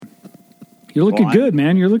You're looking good,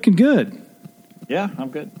 man. You're looking good. Yeah, I'm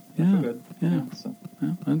good. Yeah, I feel good. yeah. So.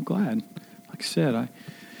 Well, I'm glad. Like I said, I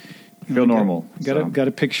feel normal. Got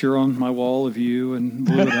a picture on my wall of you and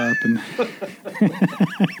blew it up. And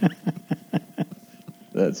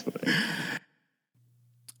That's funny.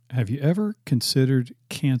 Have you ever considered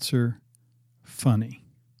cancer funny?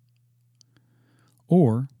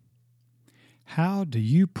 Or how do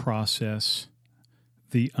you process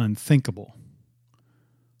the unthinkable,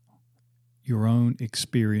 your own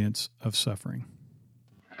experience of suffering?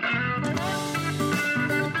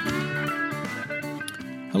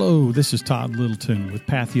 Hello, this is Todd Littleton with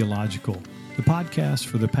Pathological, the podcast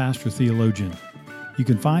for the pastor theologian. You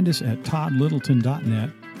can find us at toddlittleton.net,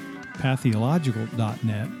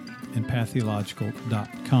 pathological.net, and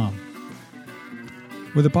pathological.com.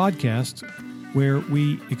 We're the podcast where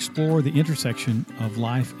we explore the intersection of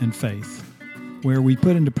life and faith, where we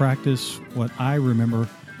put into practice what I remember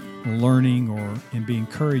learning and being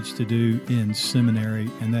encouraged to do in seminary,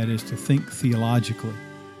 and that is to think theologically.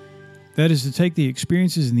 That is to take the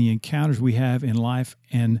experiences and the encounters we have in life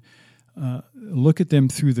and look at them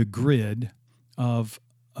through the grid of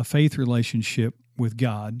a faith relationship with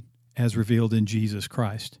God as revealed in Jesus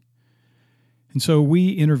Christ. And so we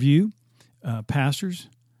interview pastors,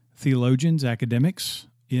 theologians, academics,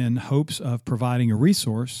 in hopes of providing a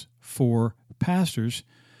resource for pastors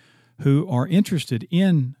who are interested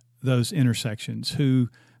in those intersections, who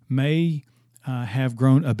may have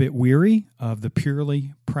grown a bit weary of the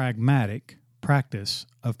purely pragmatic practice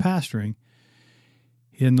of pastoring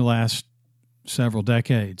in the last several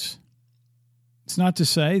decades. It's not to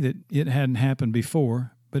say that it hadn't happened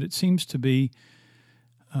before, but it seems to be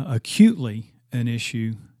acutely an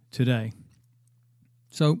issue today.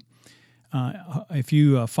 So if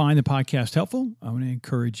you find the podcast helpful, I want to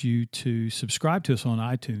encourage you to subscribe to us on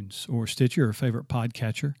iTunes or Stitcher or favorite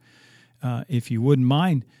podcatcher. If you wouldn't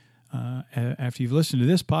mind, after you've listened to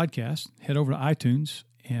this podcast, head over to iTunes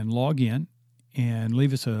and log in and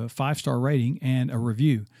leave us a 5-star rating and a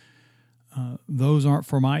review. Those aren't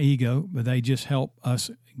for my ego, but they just help us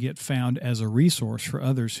get found as a resource for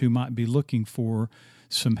others who might be looking for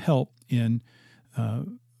some help in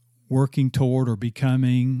working toward or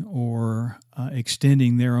becoming or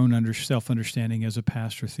extending their own self-understanding as a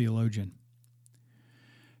pastor theologian.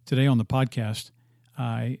 Today on the podcast,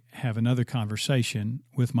 I have another conversation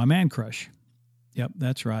with my man crush. Yep,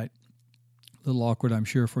 that's right. A little awkward, I'm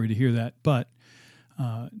sure, for you to hear that, but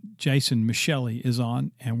Jason Micheli is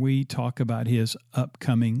on, and we talk about his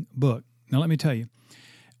upcoming book. Now, let me tell you,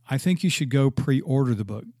 I think you should go pre-order the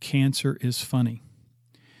book, Cancer is Funny.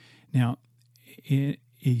 Now,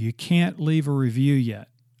 you can't leave a review yet,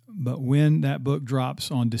 but when that book drops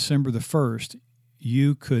on December the 1st,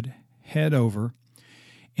 you could head over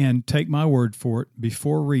and take my word for it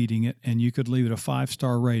before reading it, and you could leave it a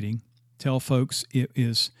 5-star rating. Tell folks it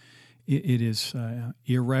is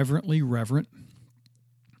irreverently reverent.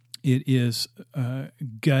 It is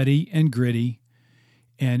gutty and gritty,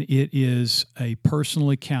 and it is a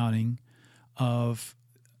personal accounting of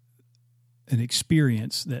an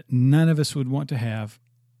experience that none of us would want to have,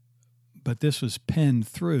 but this was penned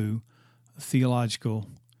through a theological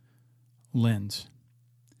lens.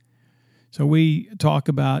 So we talk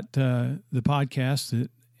about the podcast. At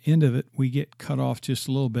the end of it, we get cut off just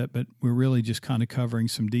a little bit, but we're really just kind of covering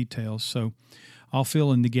some details. So I'll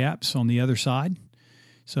fill in the gaps on the other side.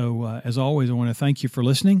 So as always, I want to thank you for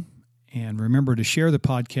listening, and remember to share the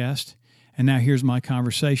podcast. And now here's my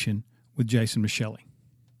conversation with Jason Micheli.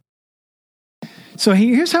 So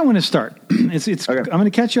here's how I want to start. Okay. I'm going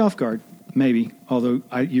to catch you off guard, maybe, although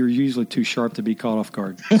you're usually too sharp to be caught off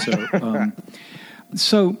guard.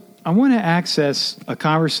 So I want to access a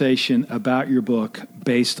conversation about your book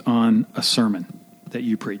based on a sermon that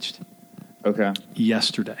you preached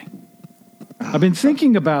yesterday. I've been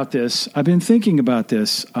thinking about this,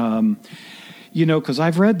 because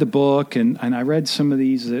I've read the book and I read some of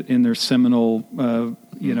these in their seminal,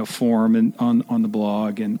 form and on the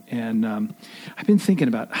blog. And I've been thinking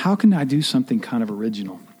about how can I do something kind of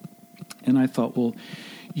original? And I thought, well,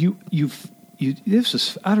 this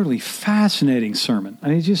is utterly fascinating sermon. I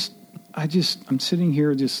mean, I'm sitting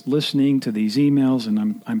here just listening to these emails,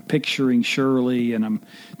 and I'm picturing Shirley, and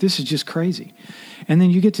this is just crazy. And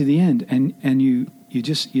then you get to the end, and you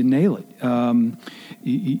nail it. An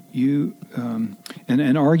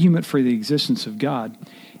argument for the existence of God.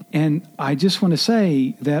 And I just want to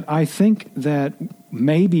say that I think that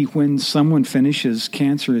maybe when someone finishes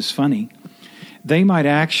Cancer is Funny, they might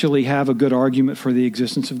actually have a good argument for the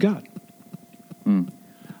existence of God.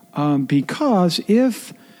 Because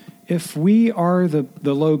if we are the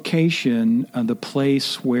location, the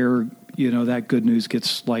place where that good news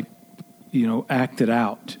gets acted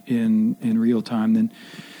out in real time, then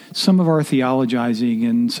some of our theologizing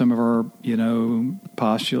and some of our,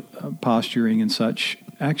 posturing and such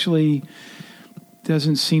actually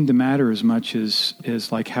doesn't seem to matter as much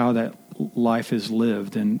as like how that life is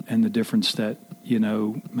lived and the difference that,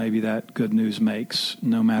 maybe that good news makes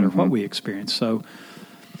no matter what we experience. So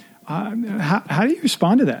how do you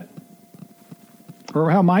respond to that?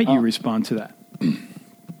 Or how might you respond to that?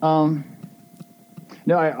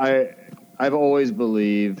 No, I've always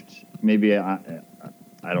believed, maybe I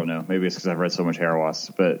don't know, maybe it's because I've read so much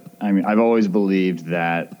Herawas, but I mean, I've always believed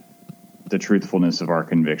that the truthfulness of our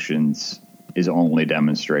convictions is only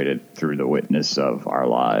demonstrated through the witness of our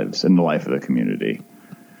lives and the life of the community.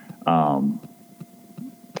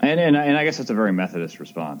 And I guess it's a very Methodist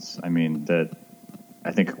response. I mean, that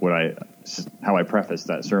I think how I preface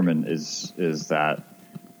that sermon is that,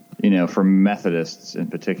 for Methodists in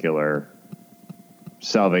particular,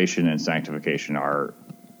 salvation and sanctification are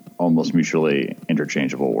almost mutually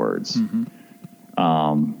interchangeable words.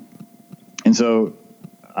 And so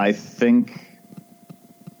I think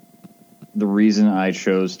the reason I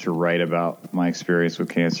chose to write about my experience with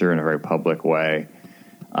cancer in a very public way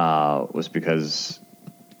was because,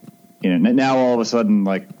 now all of a sudden,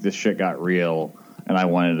 like, this shit got real, and I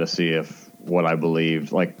wanted to see if what I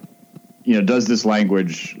believed, like, does this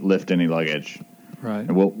language lift any luggage? Right.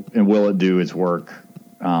 And will it do its work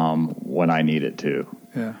when I need it to?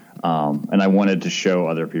 Yeah. And I wanted to show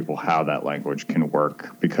other people how that language can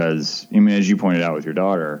work because, I mean, as you pointed out with your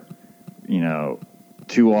daughter,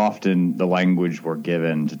 too often the language we're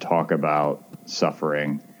given to talk about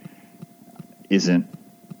suffering isn't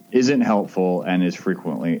helpful and is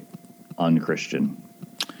frequently unchristian.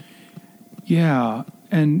 Yeah,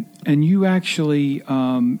 and you actually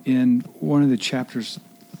in one of the chapters,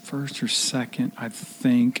 first or second, I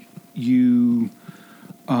think you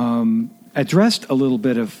addressed a little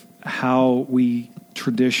bit of how we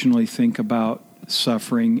traditionally think about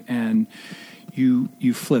suffering, and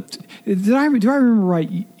you flipped. Do I remember right?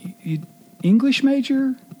 You English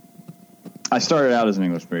major? I started out as an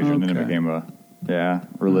English major, and then it became a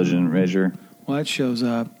religion major. Well, that shows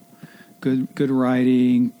up. Good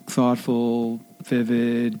writing, thoughtful,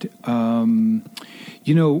 vivid. When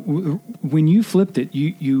you flipped it,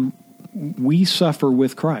 we suffer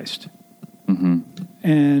with Christ,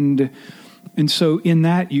 and so in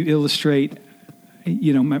that you illustrate,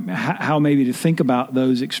 how maybe to think about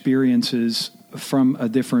those experiences from a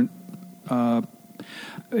different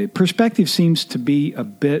perspective seems to be a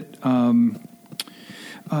bit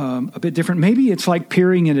different. Maybe it's like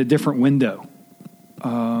peering in a different window.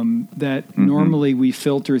 That normally we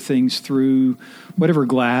filter things through whatever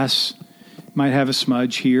glass, might have a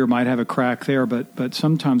smudge here, might have a crack there, but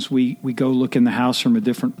sometimes we go look in the house from a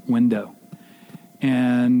different window.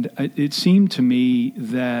 And it seemed to me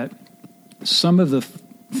that some of the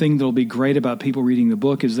thing that'll be great about people reading the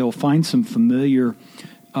book is they'll find some familiar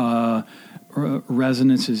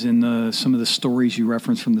resonances in some of the stories you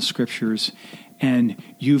reference from the scriptures, and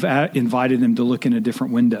you've invited them to look in a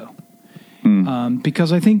different window.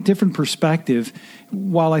 Because I think different perspective,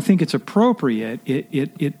 while I think it's appropriate,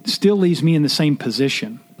 it still leaves me in the same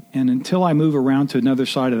position. And until I move around to another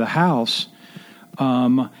side of the house,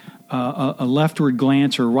 a leftward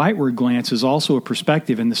glance or rightward glance is also a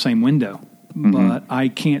perspective in the same window. But I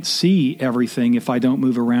can't see everything if I don't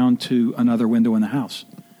move around to another window in the house.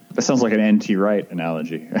 That sounds like an N.T. Wright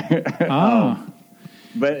analogy.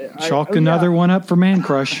 But chalk another one up for Man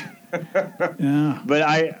Crush. Yeah. But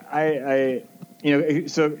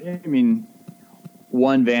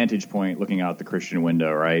one vantage point looking out the Christian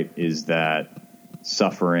window, right, is that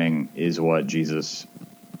suffering is what Jesus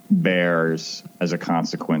bears as a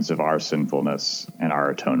consequence of our sinfulness and our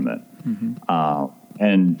atonement.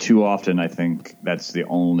 And too often, I think that's the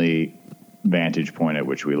only vantage point at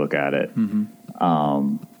which we look at it. And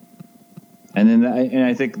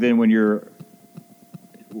I think then when you're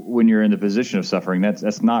in the position of suffering,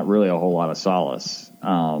 that's not really a whole lot of solace,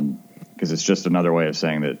 because it's just another way of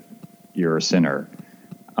saying that you're a sinner,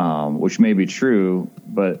 which may be true,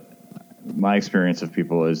 but my experience of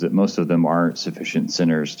people is that most of them aren't sufficient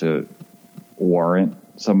sinners to warrant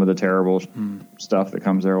some of the terrible stuff that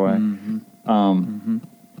comes their way.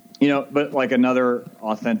 But like another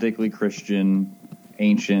authentically Christian,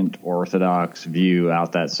 ancient Orthodox view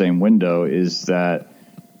out that same window is that,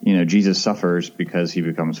 Jesus suffers because he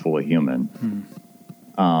becomes fully human.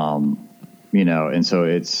 And so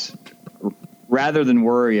it's rather than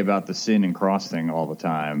worry about the sin and cross thing all the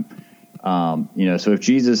time. So if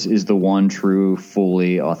Jesus is the one true,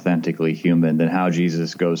 fully, authentically human, then how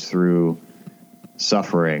Jesus goes through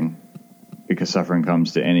suffering because suffering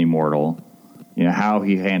comes to any mortal. How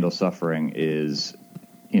he handles suffering is,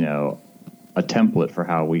 a template for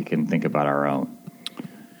how we can think about our own.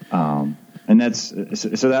 And that's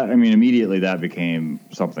so that, immediately that became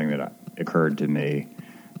something that occurred to me.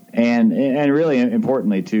 And really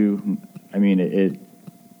importantly too,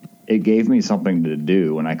 it gave me something to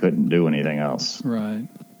do when I couldn't do anything else. Right.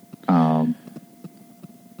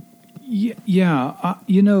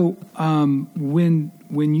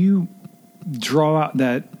 When you draw out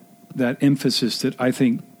that emphasis that I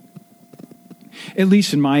think, at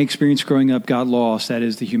least in my experience growing up, got lost, that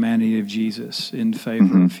is the humanity of Jesus in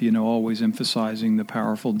favor of, always emphasizing the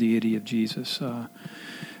powerful deity of Jesus.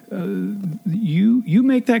 You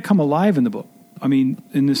make that come alive in the book.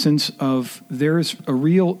 In the sense of there's a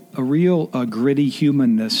real gritty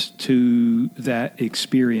humanness to that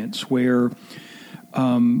experience where,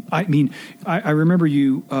 I remember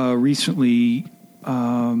you recently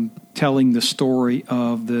telling the story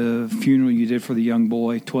of the funeral you did for the young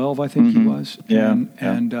boy, 12, I think he was. And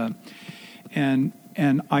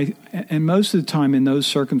most of the time in those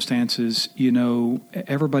circumstances,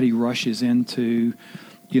 everybody rushes into,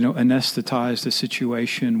 anesthetize the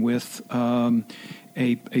situation with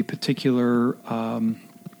a particular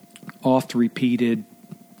oft repeated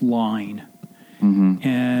line,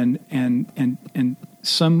 and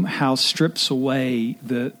somehow strips away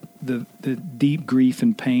the deep grief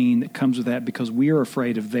and pain that comes with that, because we are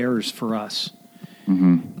afraid of theirs for us.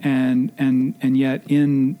 And yet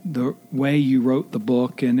in the way you wrote the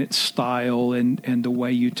book and its style and the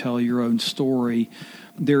way you tell your own story,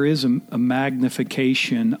 there is a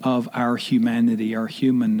magnification of our humanity, our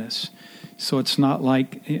humanness. So it's not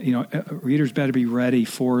like, readers better be ready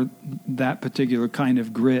for that particular kind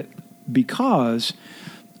of grit, because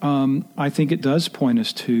I think it does point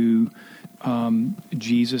us to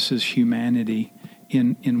Jesus' humanity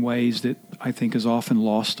in ways that I think is often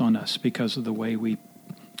lost on us because of the way we.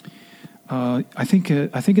 I think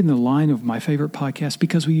in the line of my favorite podcast,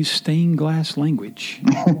 because we use stained glass language.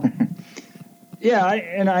 Yeah,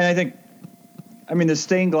 I think, the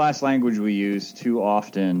stained glass language we use too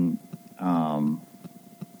often,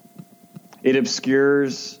 it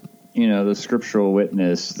obscures, the scriptural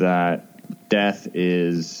witness that death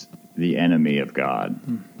is the enemy of God.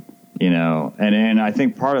 And I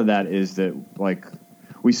think part of that is that, like,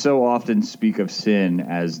 we so often speak of sin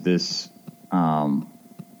as this,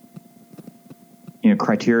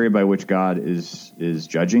 criteria by which God is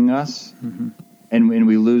judging us, and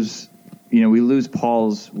we lose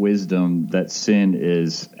Paul's wisdom that sin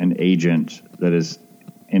is an agent that is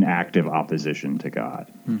in active opposition to God.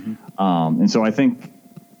 And so I think,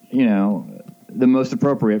 the most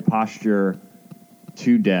appropriate posture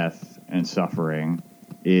to death and suffering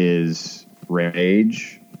is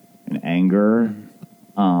rage and anger,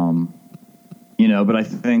 but I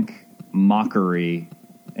think mockery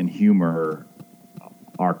and humor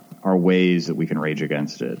are ways that we can rage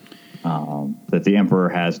against it. That the emperor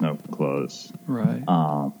has no clothes, right?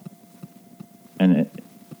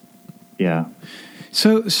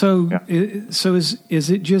 So is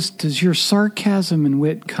it just, does your sarcasm and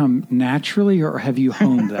wit come naturally, or have you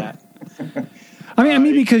honed that?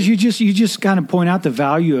 Because you just kind of point out the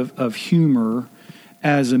value of humor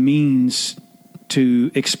as a means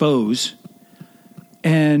to expose,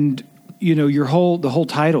 and the whole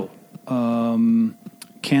title,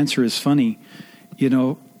 "Cancer is Funny," it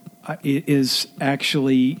is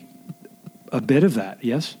actually a bit of that.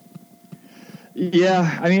 Yes.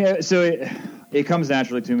 Yeah, so it comes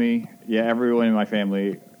naturally to me. Yeah, everyone in my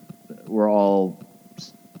family, we're all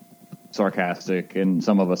sarcastic, and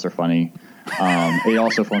some of us are funny. It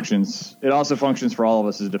also functions for all of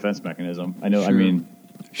us as a defense mechanism. I know.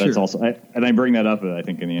 Sure. That's also, and I bring that up, I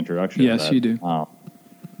think, in the introduction. Yes, you do. So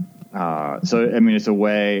it's a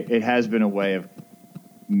way. It has been a way of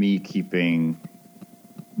me keeping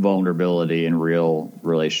vulnerability in real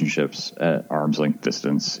relationships at arm's length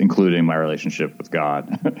distance, including my relationship with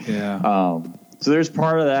God. Yeah. So there's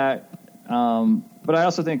part of that, but I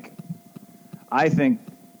also think.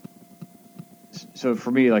 So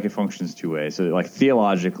for me, like, it functions two ways. So, like,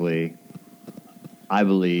 theologically, I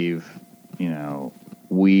believe,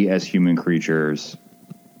 we as human creatures,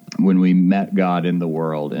 when we met God in the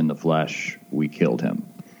world, in the flesh, we killed him.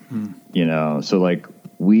 So, like,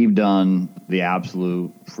 we've done the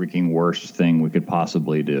absolute freaking worst thing we could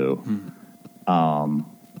possibly do. And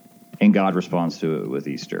God responds to it with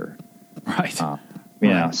Easter. Right.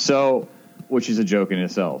 So, which is a joke in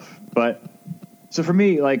itself. But, so for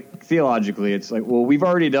me, like, theologically, it's like, well, we've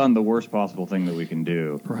already done the worst possible thing that we can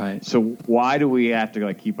do. Right. So why do we have to,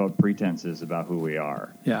 like, keep up pretenses about who we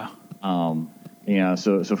are? Yeah.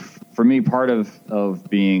 So for me, part of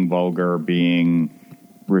being vulgar, being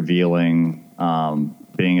revealing,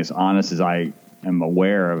 being as honest as I am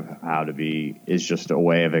aware of how to be, is just a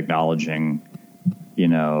way of acknowledging,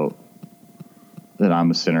 that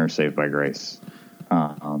I'm a sinner saved by grace.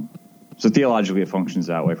 So theologically, it functions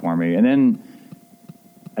that way for me. And then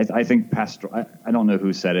I think I don't know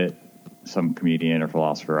who said it, some comedian or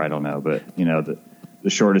philosopher, I don't know, but the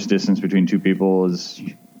shortest distance between two people is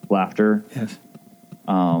laughter. Yes.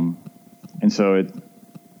 And so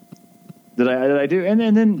did I do? And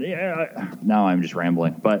then now I'm just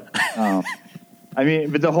rambling, but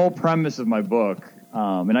but the whole premise of my book,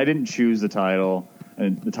 and I didn't choose the title,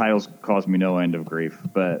 and the titles caused me no end of grief,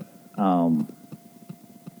 but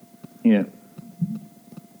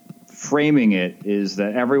framing it is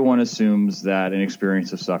that everyone assumes that an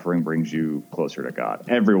experience of suffering brings you closer to God.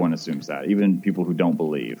 Everyone assumes that, even people who don't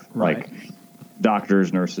believe. Right. Like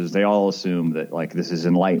doctors, nurses, they all assume that this is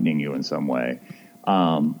enlightening you in some way.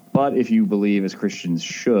 But if you believe, as Christians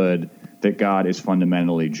should, that God is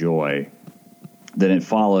fundamentally joy, then it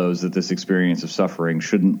follows that this experience of suffering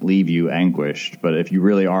shouldn't leave you anguished. But if you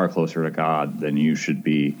really are closer to God, then you should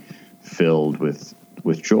be filled with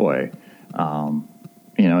joy.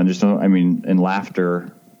 And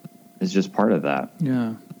laughter is just part of that.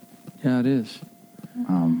 Yeah, it is.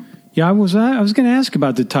 I was going to ask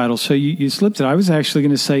about the title, so you slipped it. I was actually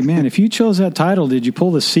going to say, man, if you chose that title, did you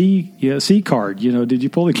pull the C card? Did you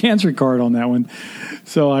pull the cancer card on that one?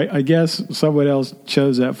 So I guess someone else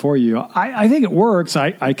chose that for you. I think it works.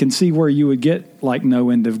 I can see where you would get no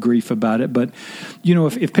end of grief about it. But,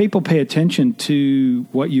 if people pay attention to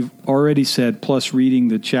what you've already said, plus reading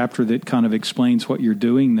the chapter that kind of explains what you're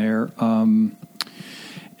doing there,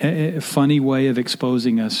 a funny way of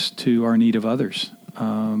exposing us to our need of others.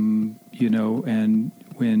 And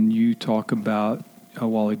when you talk about a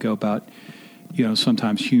while ago about,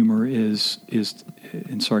 sometimes humor is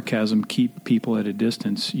and sarcasm keep people at a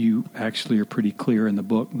distance, you actually are pretty clear in the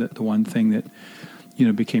book that the one thing that,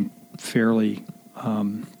 became fairly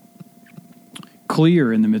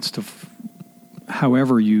clear in the midst of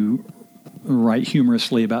however you write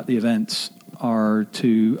humorously about the events are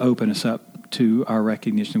to open us up to our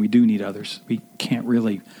recognition we do need others. We can't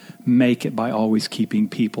really make it by always keeping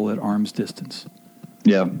people at arm's distance.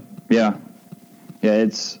 Yeah.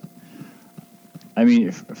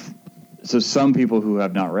 So some people who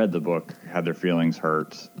have not read the book had their feelings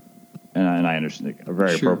hurt, and I understand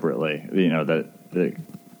very appropriately. That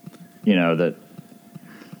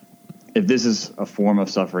if this is a form of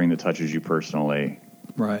suffering that touches you personally,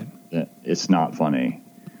 right, it's not funny.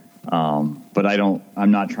 But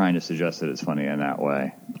I'm not trying to suggest that it's funny in that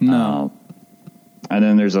way. No. And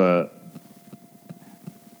then there's a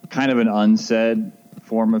kind of an unsaid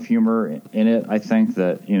form of humor in it. I think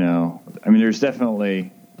that, there's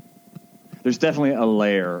definitely a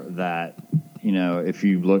layer that, if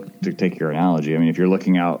you look, to take your analogy, if you're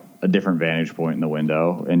looking out a different vantage point in the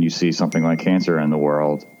window and you see something like cancer in the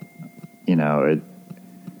world,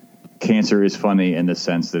 cancer is funny in the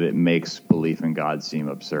sense that it makes belief in God seem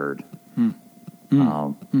absurd.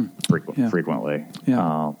 Frequently.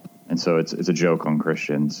 Yeah. And so it's a joke on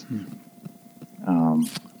Christians, wow.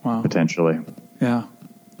 Potentially. Yeah.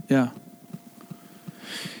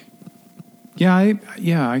 I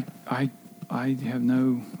have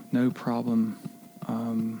no problem.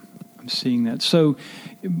 I'm seeing that. So,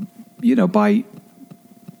 by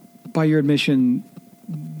your admission,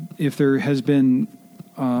 if there has been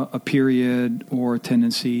a period or a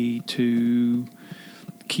tendency to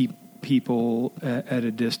keep people at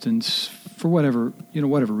a distance for whatever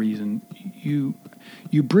reason, you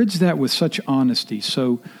bridge that with such honesty.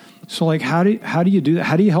 So how do you do that?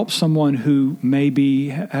 How do you help someone who maybe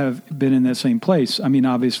have been in that same place?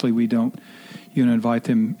 Obviously we don't, invite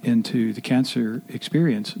them into the cancer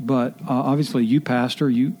experience, but obviously you pastor,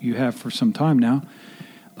 you have for some time now,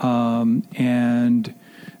 and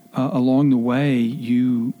along the way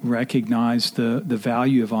you recognize the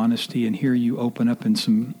value of honesty, and here you open up in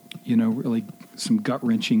some, really some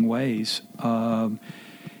gut-wrenching ways. And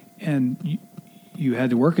you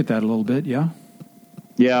had to work at that a little bit, yeah?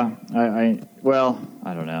 Yeah, I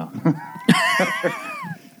don't know.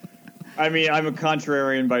 I'm a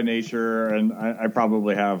contrarian by nature, and I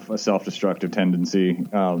probably have a self-destructive tendency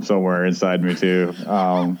somewhere inside me too.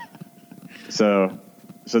 So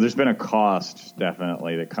there's been a cost,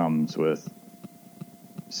 definitely, that comes with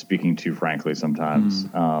speaking too frankly sometimes.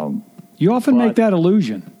 You often make that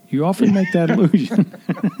illusion.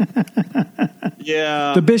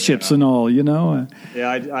 Yeah. The bishops and all,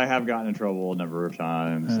 Yeah, I have gotten in trouble a number of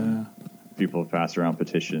times. People have passed around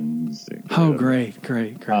petitions. Oh, great.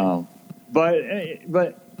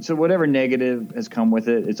 But so whatever negative has come with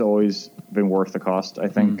it, it's always been worth the cost, I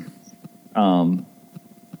think.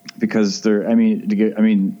 Because there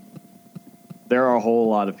are a whole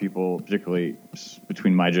lot of people, particularly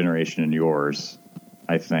between my generation and yours,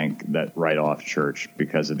 I think, that write off church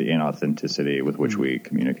because of the inauthenticity with which we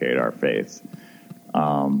communicate our faith.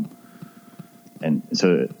 And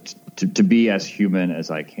so to be as human as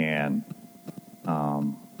I can,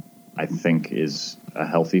 I think is a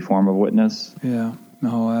healthy form of witness. Yeah,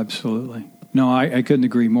 no, absolutely. No, I couldn't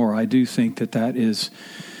agree more. I do think that is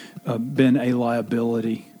been a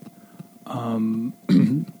liability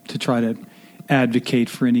to try to advocate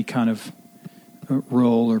for any kind of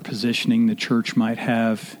role or positioning the church might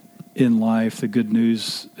have in life. The good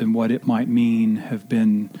news and what it might mean have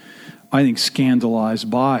been, I think, scandalized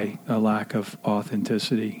by a lack of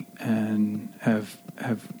authenticity and have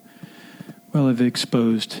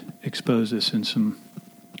exposed us in some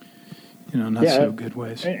not so good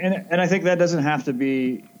ways. And I think that doesn't have to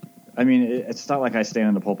be. I mean, it's not like I stand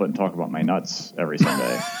in the pulpit and talk about my nuts every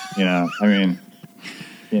Sunday.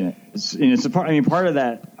 It's a part. I mean, part of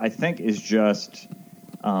that I think is just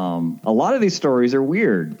a lot of these stories are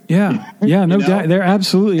weird. Yeah, no doubt, there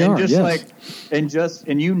absolutely are. Just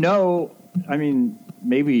I mean,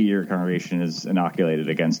 maybe your congregation is inoculated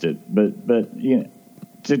against it, but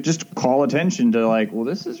to just call attention to well,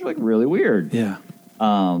 this is really weird. Yeah.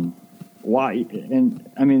 Why?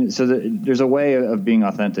 And I mean, so there's a way of being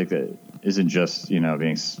authentic that isn't just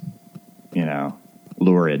being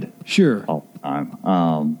lurid. Sure. All the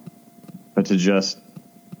time. But to just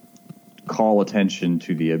call attention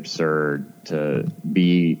to the absurd, to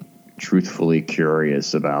be truthfully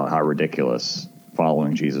curious about how ridiculous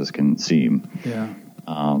following Jesus can seem. Yeah.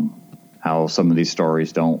 How some of these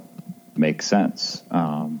stories don't make sense.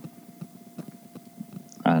 And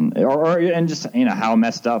just how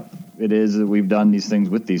messed up it is that we've done these things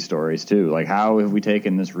with these stories too. Like, how have we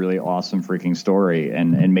taken this really awesome freaking story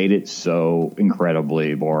and made it so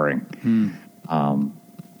incredibly boring?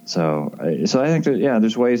 So I think that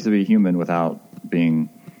there's ways to be human without being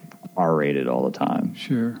R-rated all the time.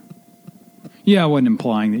 Sure. Yeah, I wasn't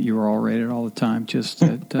implying that you were R-rated all the time. Just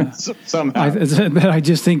that somehow. But I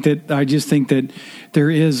just think that there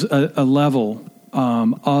is a level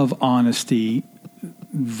of honesty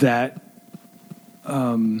that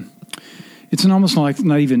it's almost like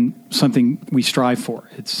not even something we strive for.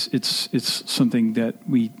 It's something that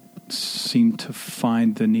we seem to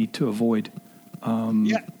find the need to avoid.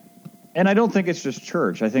 And I don't think it's just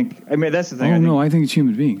church. I mean, that's the thing. I think it's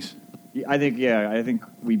human beings. I think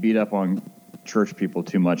we beat up on church people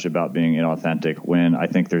too much about being inauthentic when I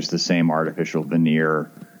think there's the same artificial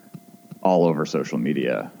veneer all over social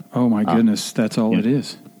media. Oh my goodness, that's all it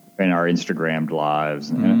is. In our Instagrammed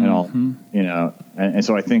lives and all, and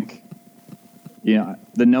so I think, the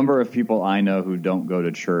number of people I know who don't go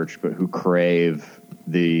to church but who crave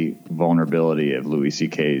the vulnerability of Louis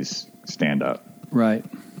C.K.'s stand-up, right?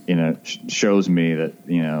 Shows me that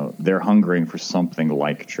they're hungering for something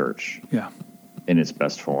like church, in its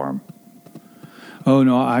best form. Oh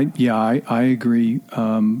no, I agree,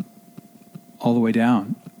 all the way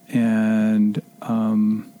down, and I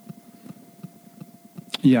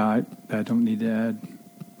don't need to add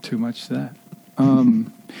too much to that.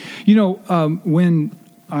 When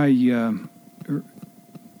I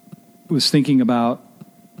was thinking about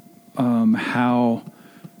how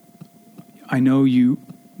I know you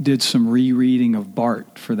did some rereading of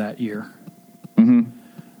Bart for that year. Mm-hmm.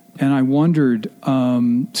 And I wondered,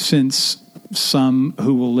 since some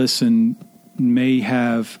who will listen may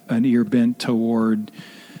have an ear bent toward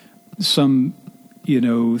some,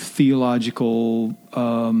 theological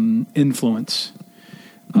influence,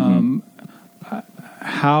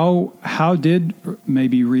 how did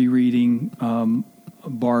maybe rereading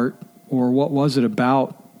Bart, or what was it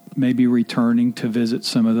about maybe returning to visit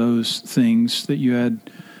some of those things that you had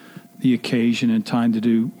the occasion and time to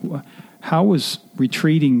do? How was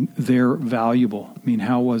retreating there valuable? I mean,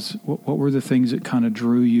 what were the things that kind of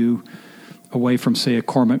drew you away from, say, a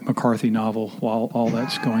Cormac McCarthy novel while all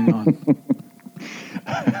that's going on?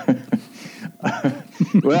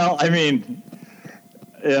 Well, I mean,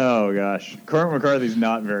 oh gosh, Cormac McCarthy's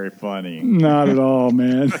not very funny. Not at all,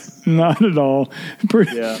 man. Not at all.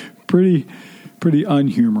 Pretty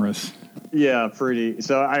unhumorous. Yeah, pretty.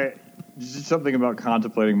 So just something about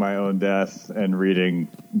contemplating my own death and reading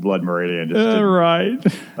Blood Meridian. Right.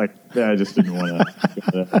 I just didn't want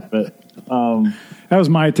to. But that was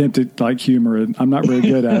my attempt at humor, and I'm not really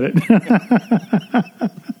good at it.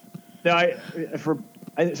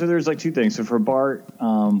 So there's two things. So for Bart,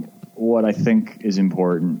 what I think is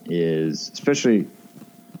important is, especially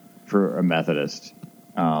for a Methodist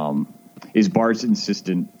is Bart's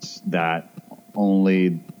insistence that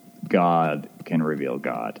only God can reveal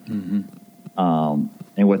God. Mm-hmm.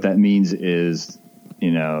 And what that means is,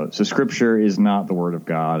 so Scripture is not the Word of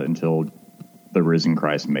God until the risen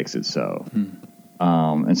Christ makes it so.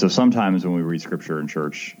 And so sometimes when we read Scripture in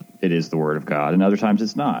church, it is the Word of God, and other times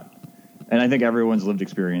it's not. And I think everyone's lived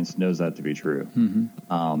experience knows that to be true. Mm-hmm.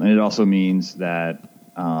 And it also means that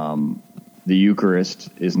the Eucharist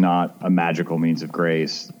is not a magical means of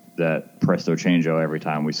grace that presto changeo every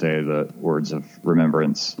time we say the words of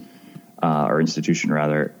remembrance or institution,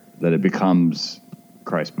 rather, that it becomes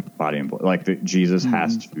Christ's body and blood. Like Jesus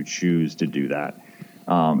has to choose to do that.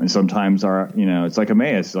 And sometimes it's like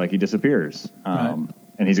Emmaus, like he disappears and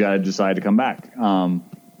he's got to decide to come back.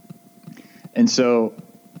 And so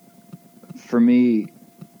for me,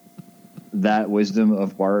 that wisdom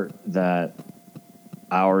of Bart, that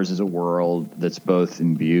ours is a world that's both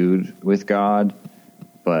imbued with God,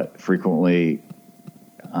 but frequently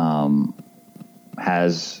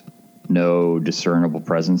has no discernible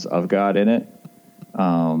presence of God in it.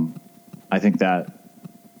 I think that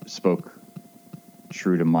spoke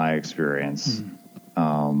true to my experience,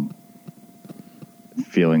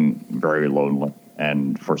 feeling very lonely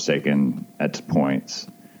and forsaken at points.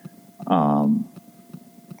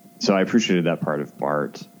 So I appreciated that part of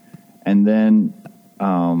Bart. And then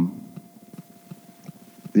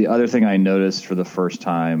the other thing I noticed for the first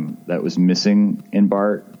time that was missing in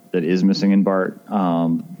Bart,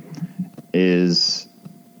 is,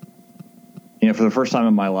 for the first time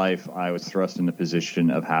in my life, I was thrust in the position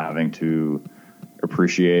of having to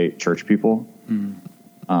appreciate church people.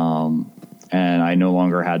 And I no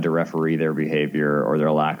longer had to referee their behavior or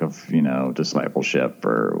their lack of, discipleship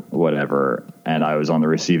or whatever. And I was on the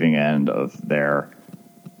receiving end of their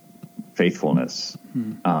faithfulness.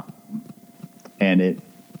 And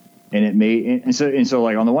so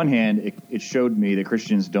like on the one hand, it showed me that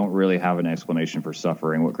Christians don't really have an explanation for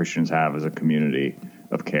suffering. What Christians have is a community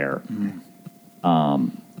of care.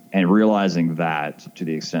 And realizing that to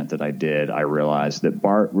the extent that I did, I realized that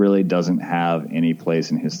Bart really doesn't have any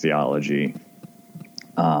place in his theology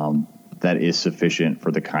that is sufficient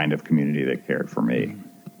for the kind of community that cared for me.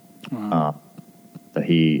 That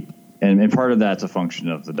and part of that's a function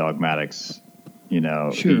of the dogmatics,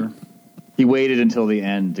 Sure. He waited until the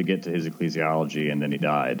end to get to his ecclesiology, and then he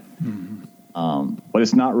died. But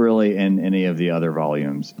it's not really in any of the other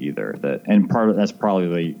volumes either. That's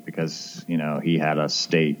probably because he had a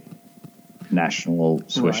state national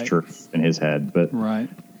Swiss church in his head. But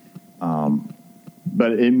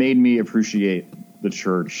but it made me appreciate the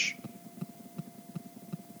church.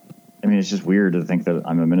 I mean, it's just weird to think that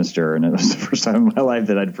I'm a minister, and it was the first time in my life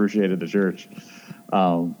that I'd appreciated the church.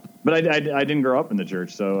 But I didn't grow up in the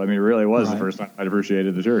church, so I mean, it really was the first time I'd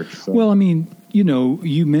appreciated the church. So. Well, I mean,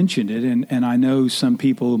 you mentioned it, and I know some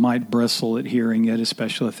people might bristle at hearing it,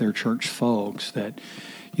 especially if they're church folks, that,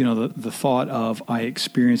 the thought of I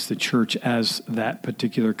experienced the church as that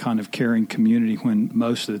particular kind of caring community when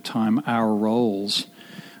most of the time our roles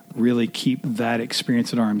really keep that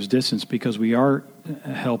experience at arm's distance because we are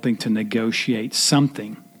helping to negotiate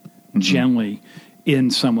something generally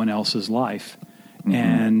in someone else's life.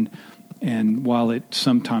 And while it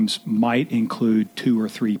sometimes might include 2 or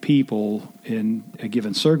 3 people in a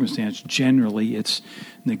given circumstance, generally it's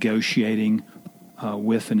negotiating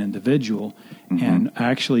with an individual and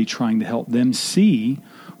actually trying to help them see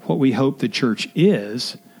what we hope the church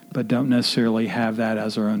is, but don't necessarily have that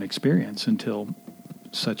as our own experience until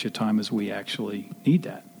such a time as we actually need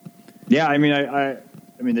that. Yeah, I mean, I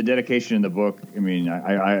mean, the dedication in the book, I mean,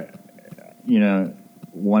 I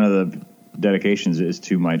one of the dedications is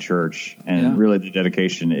to my church, and really the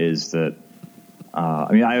dedication is that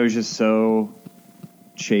I was just so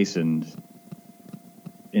chastened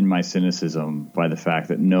in my cynicism by the fact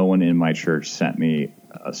that no one in my church sent me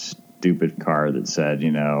a stupid card that said,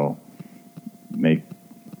 make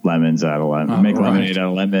lemons out of lemons, make lemonade out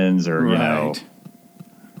of lemons, or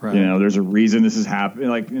there's a reason this is happening.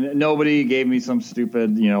 Like nobody gave me some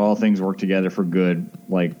stupid, all things work together for good,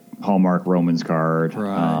 like Hallmark Romans card.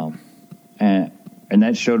 And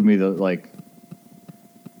that showed me that,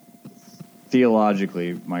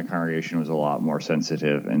 theologically, my congregation was a lot more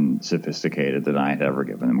sensitive and sophisticated than I had ever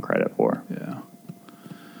given them credit for. Yeah.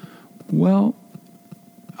 Well,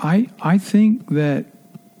 I think that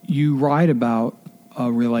you write about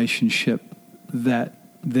a relationship that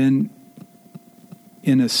then,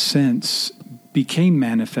 in a sense, became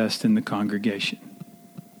manifest in the congregation.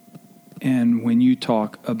 And when you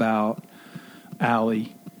talk about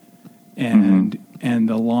Allie and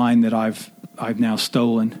the line that I've now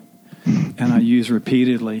stolen and I use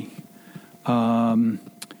repeatedly, I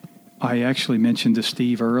actually mentioned to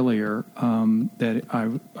Steve earlier that I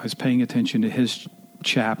was paying attention to his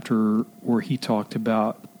chapter where he talked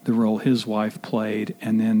about the role his wife played,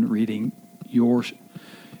 and then reading your,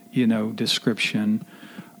 description.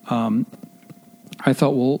 I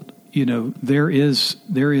thought, well, there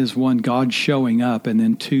is one, God showing up, and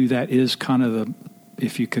then two, that is kind of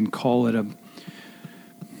if you can call it a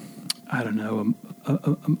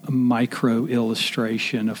micro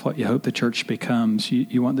illustration of what you hope the church becomes.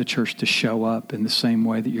 You want the church to show up in the same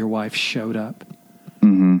way that your wife showed up.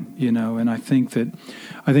 Mm-hmm. And I think that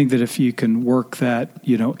if you can work that,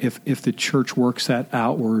 if the church works that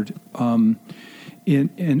outward, and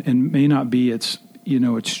may not be its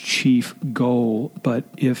chief goal, but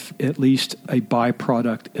if at least a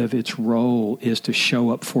byproduct of its role is to show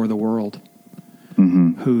up for the world,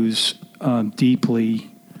 who's deeply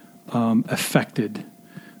affected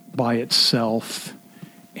by itself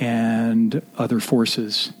and other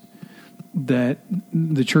forces, that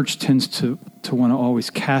the church tends to want to always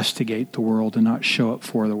castigate the world and not show up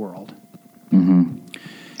for the world. Mm-hmm.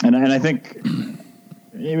 And I think,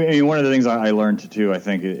 one of the things I learned too, I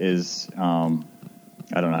think, is, I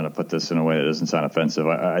don't know how to put this in a way that doesn't sound offensive.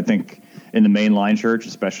 I think in the mainline church,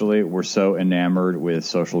 especially, we're so enamored with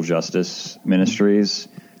social justice ministries,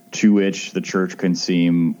 to which the church can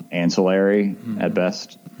seem ancillary at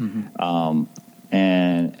best. Mm-hmm.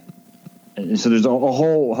 And so there's a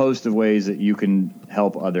whole host of ways that you can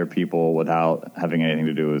help other people without having anything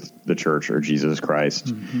to do with the church or Jesus Christ.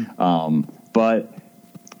 Mm-hmm. But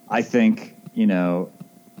I think,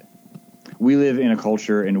 we live in a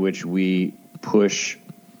culture in which we push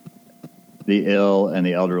the ill and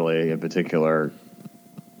the elderly in particular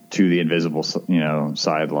to the invisible,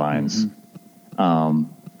 sidelines. Mm-hmm.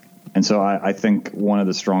 And so I think one of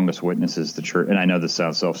the strongest witnesses the church, and I know this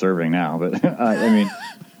sounds self-serving now, but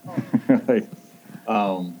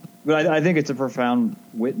but I think it's a profound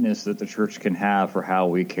witness that the church can have for how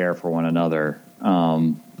we care for one another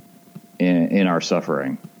in our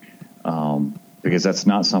suffering, because that's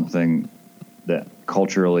not something that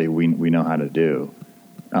culturally we know how to do,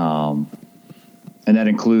 and that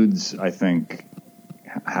includes, I think,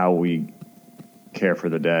 how we care for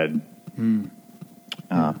the dead.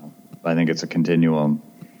 I think it's a continuum.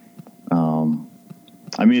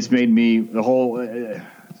 It's made me the whole.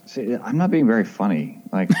 I'm not being very funny.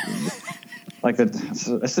 That's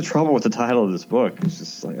the trouble with the title of this book. It's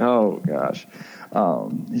just like, oh gosh,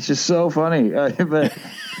 it's just so funny. But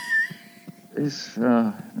he's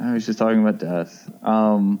just talking about death.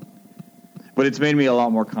 But it's made me a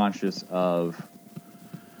lot more conscious of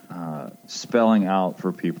spelling out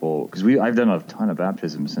for people, because I've done a ton of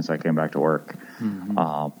baptisms since I came back to work.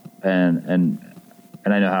 Mm-hmm. And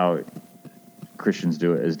I know how Christians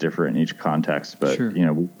do it is different in each context, but sure.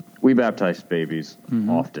 We baptize babies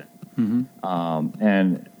often. Mm-hmm.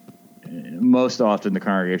 And most often the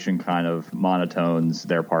congregation kind of monotones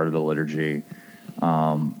their part of the liturgy.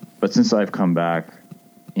 But since I've come back,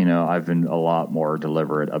 I've been a lot more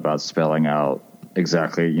deliberate about spelling out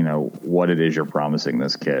exactly, what it is you're promising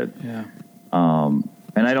this kid. Yeah. And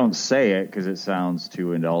I don't say it because it sounds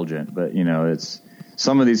too indulgent, but it's,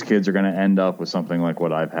 some of these kids are going to end up with something like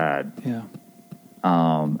what I've had. Yeah.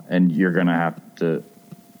 And you're going to have to,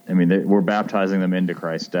 we're baptizing them into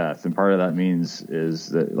Christ's death. And part of that means is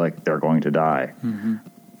that they're going to die.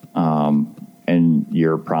 Mm-hmm. And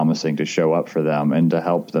you're promising to show up for them and to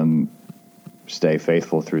help them stay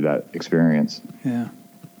faithful through that experience. Yeah.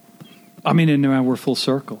 And now we're full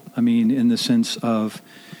circle. In the sense of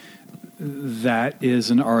that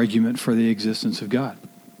is an argument for the existence of God.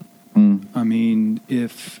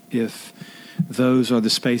 If those are the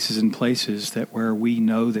spaces and places that where we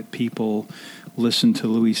know that people listen to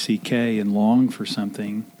Louis C.K. and long for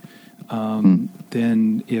something,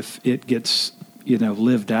 then if it gets,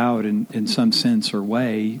 lived out in some sense or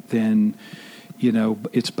way, then,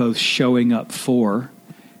 it's both showing up for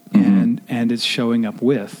and it's showing up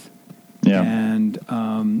with. Yeah. And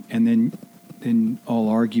then all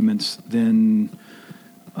arguments then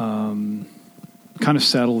kind of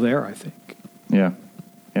settle there, I think. Yeah.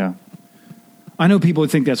 Yeah. I know people would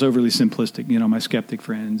think that's overly simplistic. My skeptic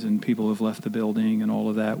friends and people who have left the building and all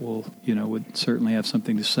of that would certainly have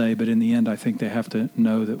something to say. But in the end, I think they have to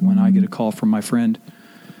know that when I get a call from my friend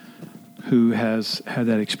who has had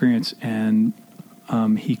that experience and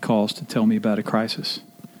he calls to tell me about a crisis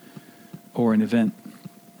or an event,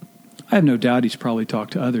 I have no doubt he's probably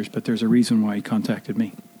talked to others, but there's a reason why he contacted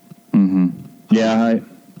me. Mm-hmm. Yeah,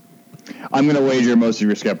 I'm going to wager most of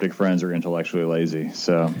your skeptic friends are intellectually lazy.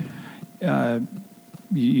 So,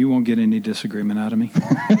 You won't get any disagreement out of me.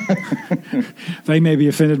 They may be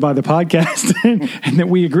offended by the podcast and that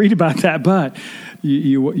we agreed about that, but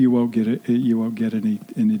you won't get it. You won't get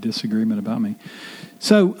any disagreement about me.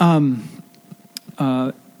 So,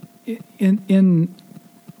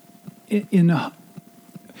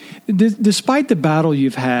 despite the battle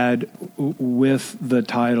you've had with the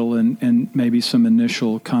title and maybe some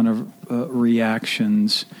initial kind of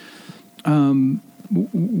reactions,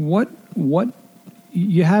 what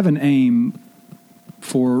you have an aim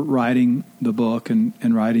for writing the book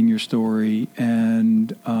and writing your story,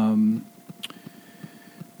 and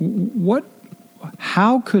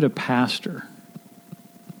how could a pastor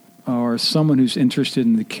or someone who's interested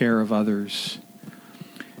in the care of others,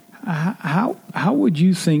 how would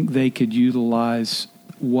you think they could utilize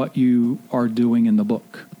what you are doing in the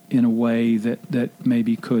book in a way that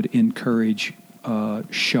maybe could encourage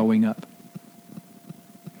showing up?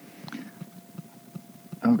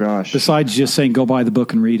 Oh, gosh. Besides just saying, go buy the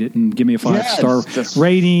book and read it and give me a 5-star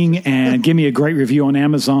rating and give me a great review on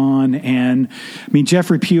Amazon. And I mean,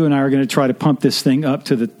 Jeffrey Pugh and I are going to try to pump this thing up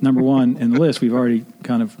to the number one in the list. We've already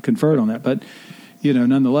kind of conferred on that. But,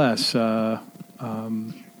 nonetheless. I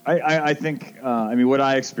think, what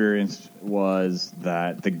I experienced was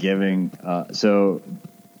that the giving, so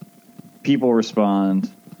people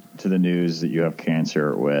respond to the news that you have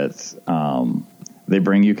cancer with, they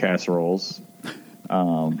bring you casseroles.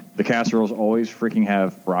 The casseroles always freaking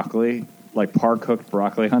have broccoli, like par-cooked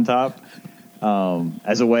broccoli on top,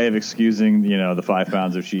 as a way of excusing, the 5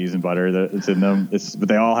 pounds of cheese and butter that's in them. But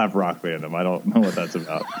they all have broccoli in them. I don't know what that's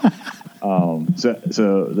about. So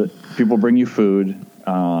the people bring you food,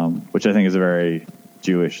 which I think is a very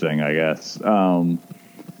Jewish thing, I guess. So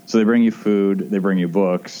they bring you food, they bring you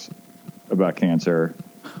books about cancer.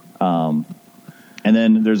 And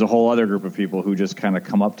then there's a whole other group of people who just kind of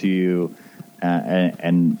come up to you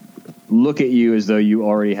and look at you as though you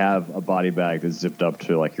already have a body bag that's zipped up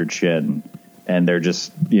to like your chin, and they're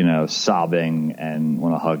just, sobbing and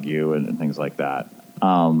want to hug you and things like that.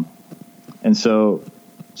 And so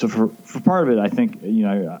for part of it, I think,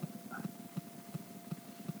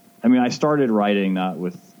 I started writing not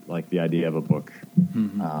with like the idea of a book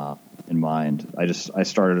in mind. I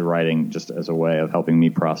started writing just as a way of helping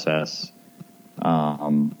me process,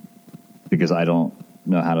 because I don't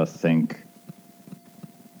know how to think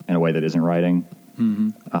in a way that isn't writing.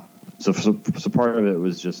 So part of it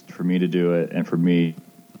was just for me to do it and for me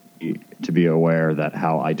to be aware that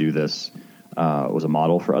how I do this was a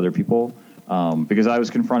model for other people, because I was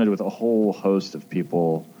confronted with a whole host of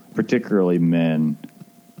people, particularly men,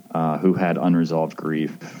 who had unresolved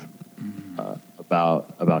grief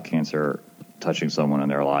about cancer touching someone in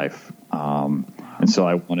their life, and so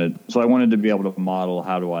I wanted to be able to model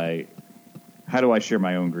how do I share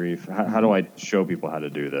my own grief? How do I show people how to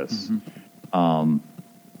do this? And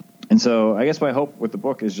so I guess my hope with the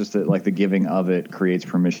book is just that like the giving of it creates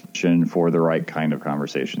permission for the right kind of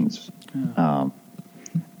conversations. Yeah.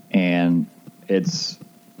 And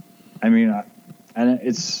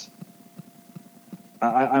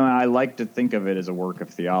I like to think of it as a work of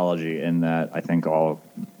theology, in that I think all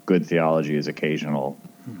good theology is occasional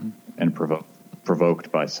and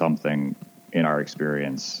provoked by something in our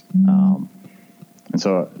experience. And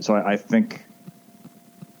so I think,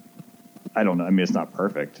 I don't know, it's not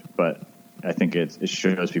perfect, but I think it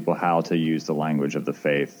shows people how to use the language of the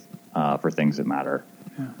faith for things that matter.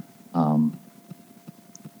 Yeah.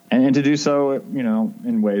 And to do so,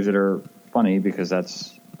 in ways that are funny, because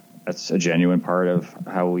that's a genuine part of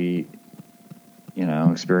how we,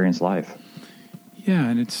 experience life. Yeah,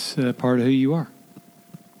 and it's part of who you are.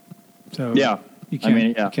 So yeah, you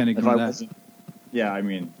can't ignore that.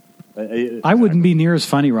 I wouldn't be near as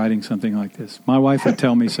funny writing something like this. My wife would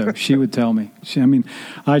tell me so. She would tell me.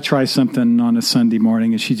 I try something on a Sunday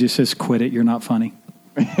morning, and she just says, "Quit it. You're not funny."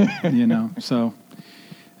 So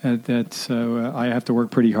I have to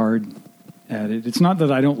work pretty hard at it. It's not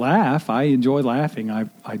that I don't laugh. I enjoy laughing. I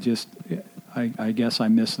guess I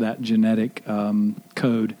miss that genetic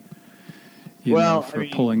code. For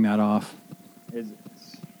pulling that off.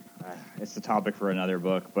 It's the topic for another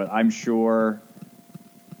book, but I'm sure.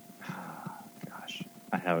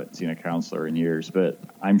 I haven't seen a counselor in years, but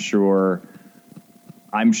I'm sure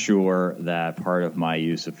that part of my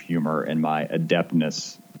use of humor and my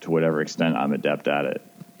adeptness, to whatever extent I'm adept at it,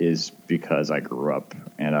 is because I grew up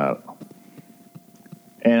in a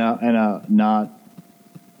not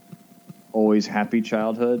always happy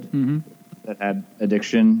childhood that had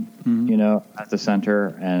addiction, at the center,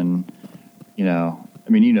 and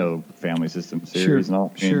family system series and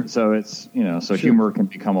all. So it's, humor can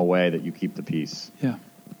become a way that you keep the peace. Yeah.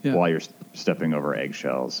 While you're stepping over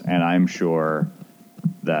eggshells. And I'm sure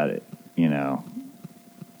that,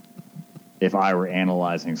 if I were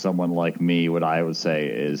analyzing someone like me, what I would say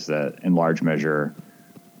is that in large measure,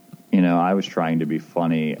 I was trying to be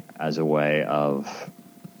funny as a way of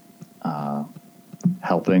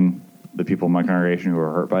helping the people in my congregation who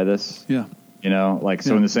are hurt by this. Yeah.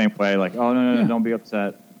 So in the same way, like, oh, no, don't be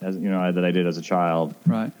upset, as that I did as a child.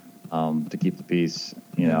 Right. To keep the peace.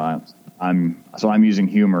 I'm using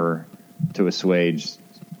humor to assuage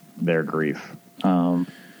their grief.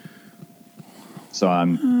 So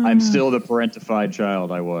I'm still the parentified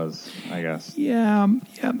child I was, I guess. Yeah,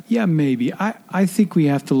 maybe. I think we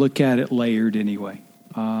have to look at it layered anyway.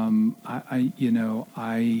 Are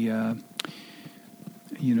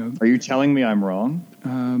you telling me I'm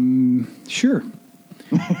wrong? Sure.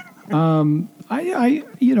 I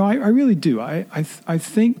really do. I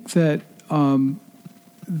think that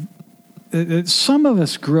that some of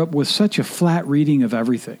us grew up with such a flat reading of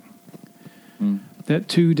everything that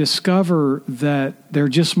to discover that there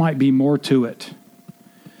just might be more to it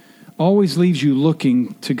always leaves you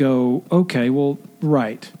looking to go, okay, well,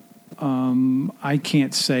 right. I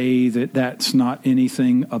can't say that that's not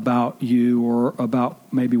anything about you or about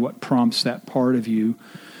maybe what prompts that part of you,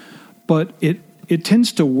 but it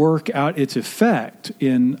tends to work out its effect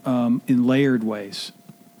in layered ways.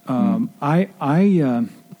 I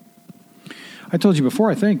told you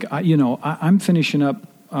before. I think I'm finishing up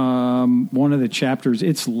one of the chapters.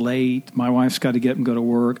 It's late. My wife's got to get up and go to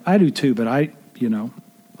work. I do too, but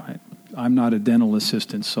I'm not a dental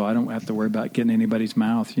assistant, so I don't have to worry about getting anybody's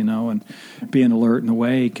mouth, and being alert and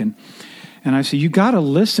awake. And I say, you got to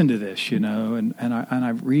listen to this, and I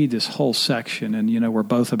read this whole section, and we're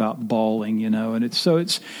both about bawling, and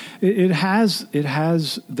it has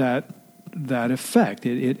that effect.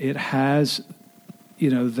 It has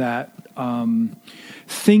that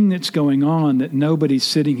thing that's going on that nobody's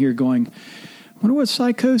sitting here going, I wonder what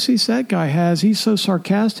psychosis that guy has. He's so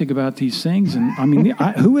sarcastic about these things. And I mean,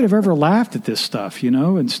 who would have ever laughed at this stuff,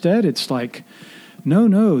 Instead, it's like,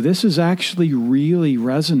 no, this is actually really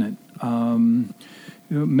resonant.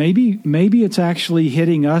 Maybe it's actually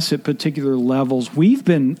hitting us at particular levels we've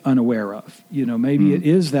been unaware of. Maybe it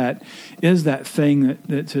is that thing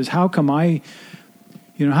that says, how come I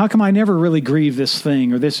never really grieve this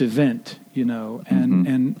thing or this event?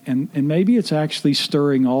 And maybe it's actually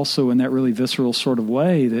stirring also in that really visceral sort of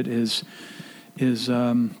way that is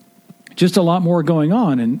just a lot more going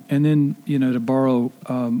on. And then, to borrow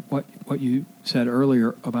what you said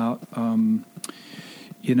earlier about,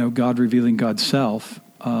 God revealing God's self,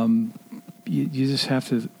 you just have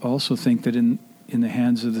to also think that in the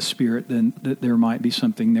hands of the Spirit, then that there might be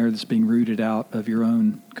something there that's being rooted out of your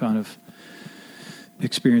own kind of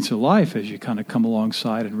experience of life as you kind of come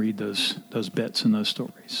alongside and read those bits and those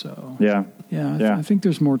stories. So I think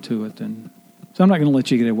there's more to it than. So I'm not going to let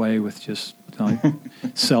you get away with just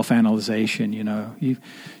self-analyzation. You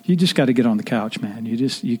just got to get on the couch, man. You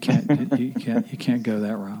can't go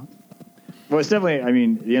that route. Well, it's definitely. I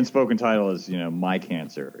mean, the unspoken title is My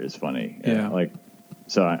Cancer is funny. Yeah. I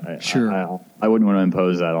wouldn't want to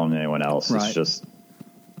impose that on anyone else. Right. It's just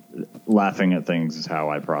laughing at things is how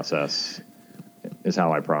I process.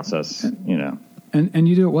 And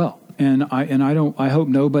you do it well. And I hope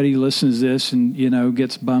nobody listens to this and,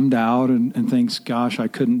 gets bummed out and thinks, gosh, I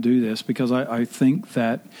couldn't do this, because I think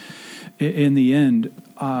that in the end,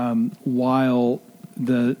 while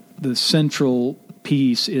the central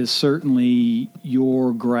piece is certainly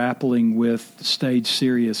your grappling with stage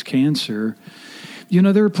serious cancer,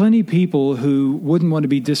 there are plenty of people who wouldn't want to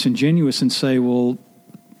be disingenuous and say, well,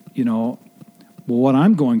 what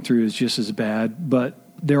I'm going through is just as bad, but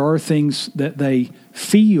there are things that they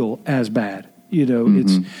feel as bad.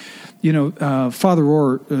 It's, Father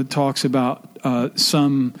Rohr talks about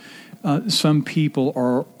some people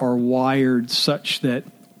are wired such that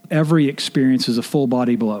every experience is a full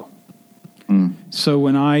body blow. So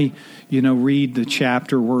when I, read the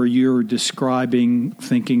chapter where you're describing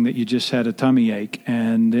thinking that you just had a tummy ache,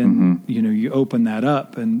 and then, you open that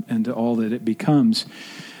up and to all that it becomes.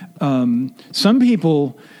 Some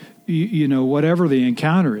people, whatever the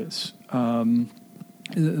encounter is,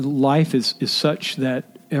 life is such that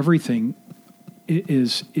everything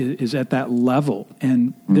is at that level,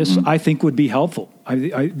 and this I think would be helpful.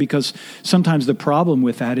 Because sometimes the problem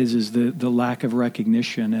with that is the lack of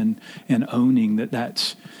recognition and owning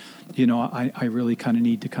that's. I really kind of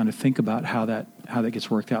need to kind of think about how that gets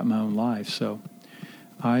worked out in my own life. So,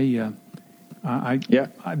 that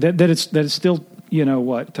it's still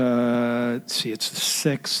let's see, it's the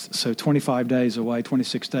 6th, so 25 days away,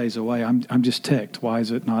 26 days away. I'm just ticked. Why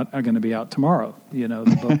is it not going to be out tomorrow? The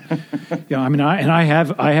book. I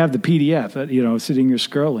have the PDF, sitting here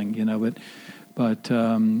scrolling, but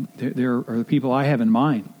there are the people I have in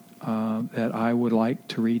mind that I would like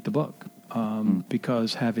to read the book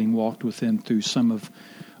because having walked with them through some of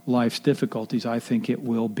life's difficulties, I think it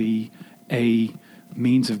will be a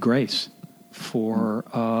means of grace for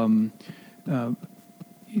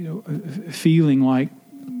feeling like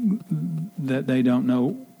that they don't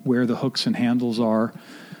know where the hooks and handles are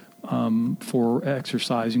for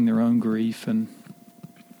exercising their own grief and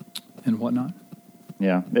whatnot.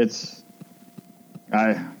 Yeah,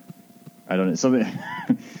 I don't know, something.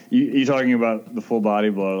 you talking about the full body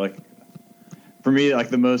blow? Like for me, like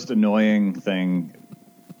the most annoying thing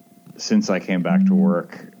since I came back to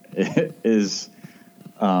work is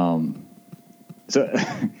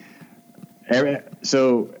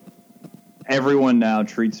so everyone now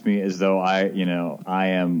treats me as though I've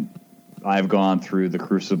gone through the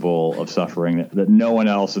crucible of suffering that no one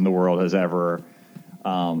else in the world has ever.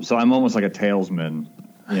 So I'm almost like a talesman,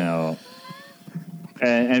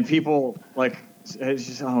 and people like, it's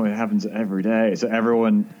just, it happens every day. So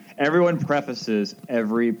everyone prefaces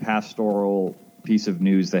every pastoral piece of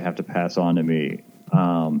news they have to pass on to me.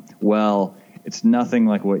 Well, it's nothing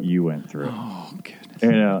like what you went through. Oh,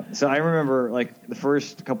 goodness. So I remember like the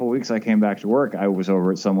first couple of weeks I came back to work, I was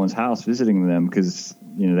over at someone's house visiting them because,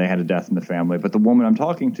 they had a death in the family. But the woman I'm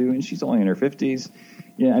talking to, and she's only in her 50s.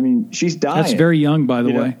 Yeah, she's dying. That's very young, by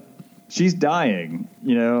the way. She's dying,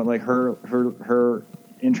 like her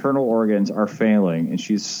internal organs are failing and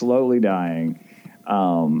she's slowly dying.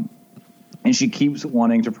 And she keeps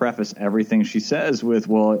wanting to preface everything she says with,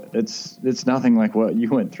 well, it's nothing like what you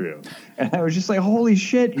went through. And I was just like, holy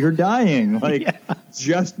shit, you're dying. Like,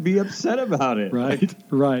 just be upset about it. Right,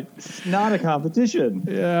 right. It's not a competition.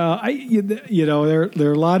 Yeah, there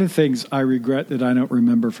are a lot of things I regret that I don't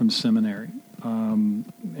remember from seminary.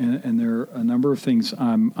 And there are a number of things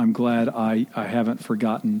I'm glad I haven't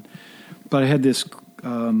forgotten. But I had this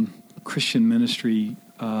Christian ministry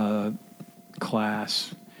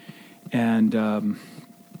class. And Doug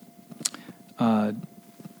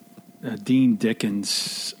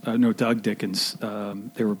Dickens,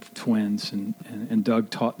 they were twins, and Doug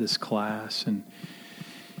taught this class. And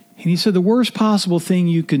he said the worst possible thing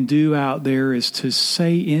you can do out there is to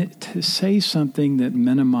say something that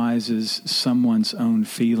minimizes someone's own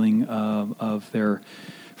feeling of their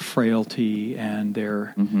frailty and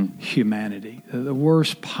their humanity. The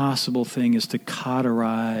worst possible thing is to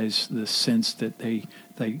cauterize the sense that they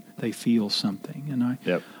feel something. And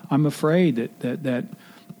I'm afraid that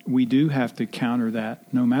we do have to counter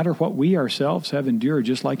that no matter what we ourselves have endured,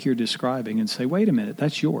 just like you're describing, and say, wait a minute,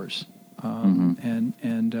 that's yours. And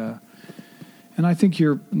I think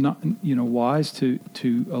you're not, wise to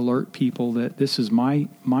alert people that this is my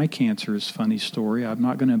cancer's funny story. I'm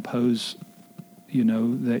not going to impose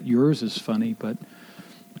that yours is funny, but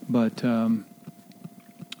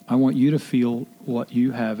I want you to feel what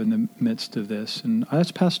you have in the midst of this, and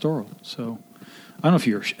that's pastoral. So I don't know if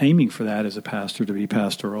you're aiming for that as a pastor to be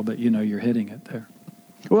pastoral, but you're hitting it there.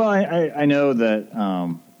 Well, I know that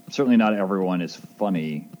certainly not everyone is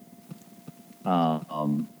funny,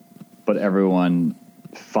 but everyone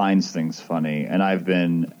finds things funny, and I've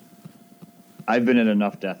been at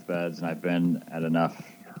enough deathbeds, and I've been at enough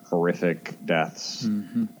horrific deaths,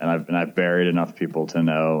 and I've buried enough people to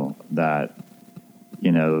know that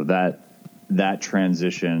that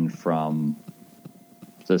transition from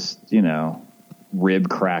just rib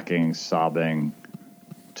cracking, sobbing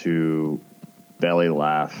to belly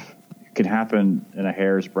laugh can happen in a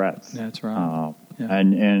hair's breadth. That's right.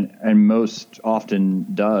 And most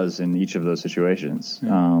often does in each of those situations.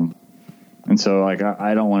 Yeah. And so like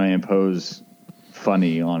I don't want to impose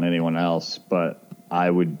funny on anyone else, but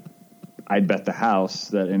I'd bet the house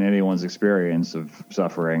that in anyone's experience of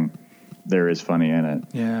suffering, there is funny in it.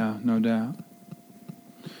 Yeah, no doubt.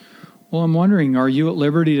 Well, I'm wondering, are you at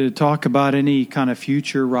liberty to talk about any kind of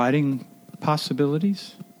future writing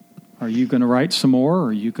possibilities? Are you going to write some more? Or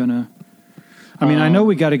are you going to... I know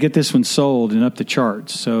we got to get this one sold and up the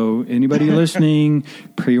charts. So anybody listening,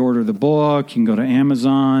 pre-order the book. You can go to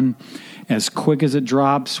Amazon. As quick as it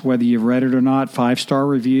drops, whether you've read it or not, 5-star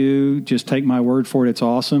review. Just take my word for it. It's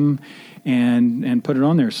awesome. And put it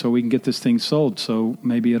on there so we can get this thing sold. So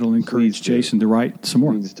maybe it'll encourage Jason to write some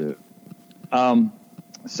more. Please do. My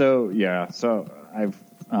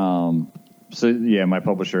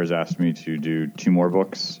publisher has asked me to do 2 more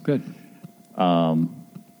books. Good.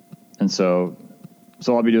 And so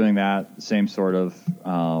I'll be doing that same sort of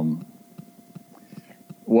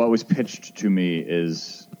what was pitched to me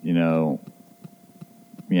is, to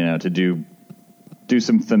do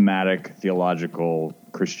some thematic, theological,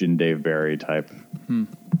 Christian Dave Barry type,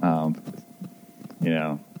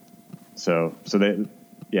 So they,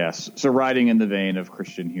 yes. So writing in the vein of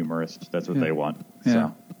Christian humorists, that's what they want. Yeah.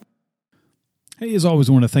 So. Hey, as always,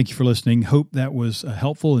 I want to thank you for listening. Hope that was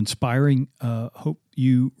helpful, inspiring. Hope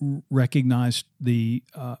you recognized the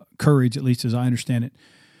courage, at least as I understand it,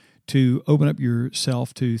 to open up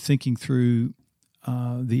yourself to thinking through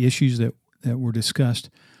the issues that were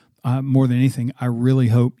discussed. More than anything, I really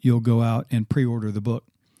hope you'll go out and pre-order the book.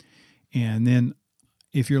 And then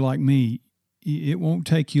if you're like me, it won't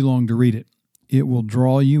take you long to read it. It will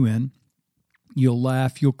draw you in. You'll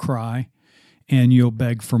laugh, you'll cry, and you'll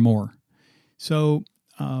beg for more. So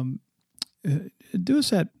do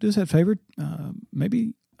us that favor.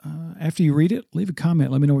 Maybe after you read it, leave a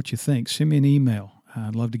comment. Let me know what you think. Send me an email.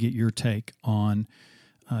 I'd love to get your take on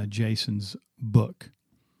Jason's book.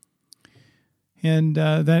 And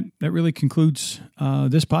that really concludes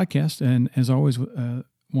this podcast. And as always,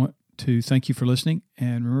 want to thank you for listening.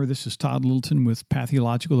 And remember, this is Todd Littleton with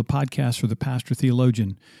Pathological, the podcast for the pastor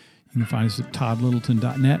theologian. You can find us at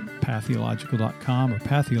toddlittleton.net, pathological.com, or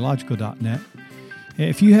pathological.net.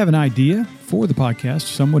 If you have an idea for the podcast,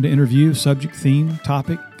 someone to interview, subject, theme,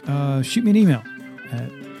 topic, shoot me an email at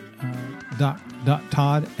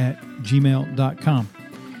doc.todd@gmail.com.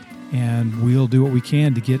 And we'll do what we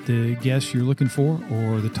can to get the guests you're looking for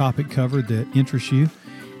or the topic covered that interests you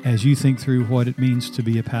as you think through what it means to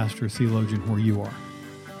be a pastor or theologian where you are.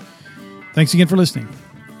 Thanks again for listening.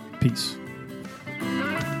 Peace.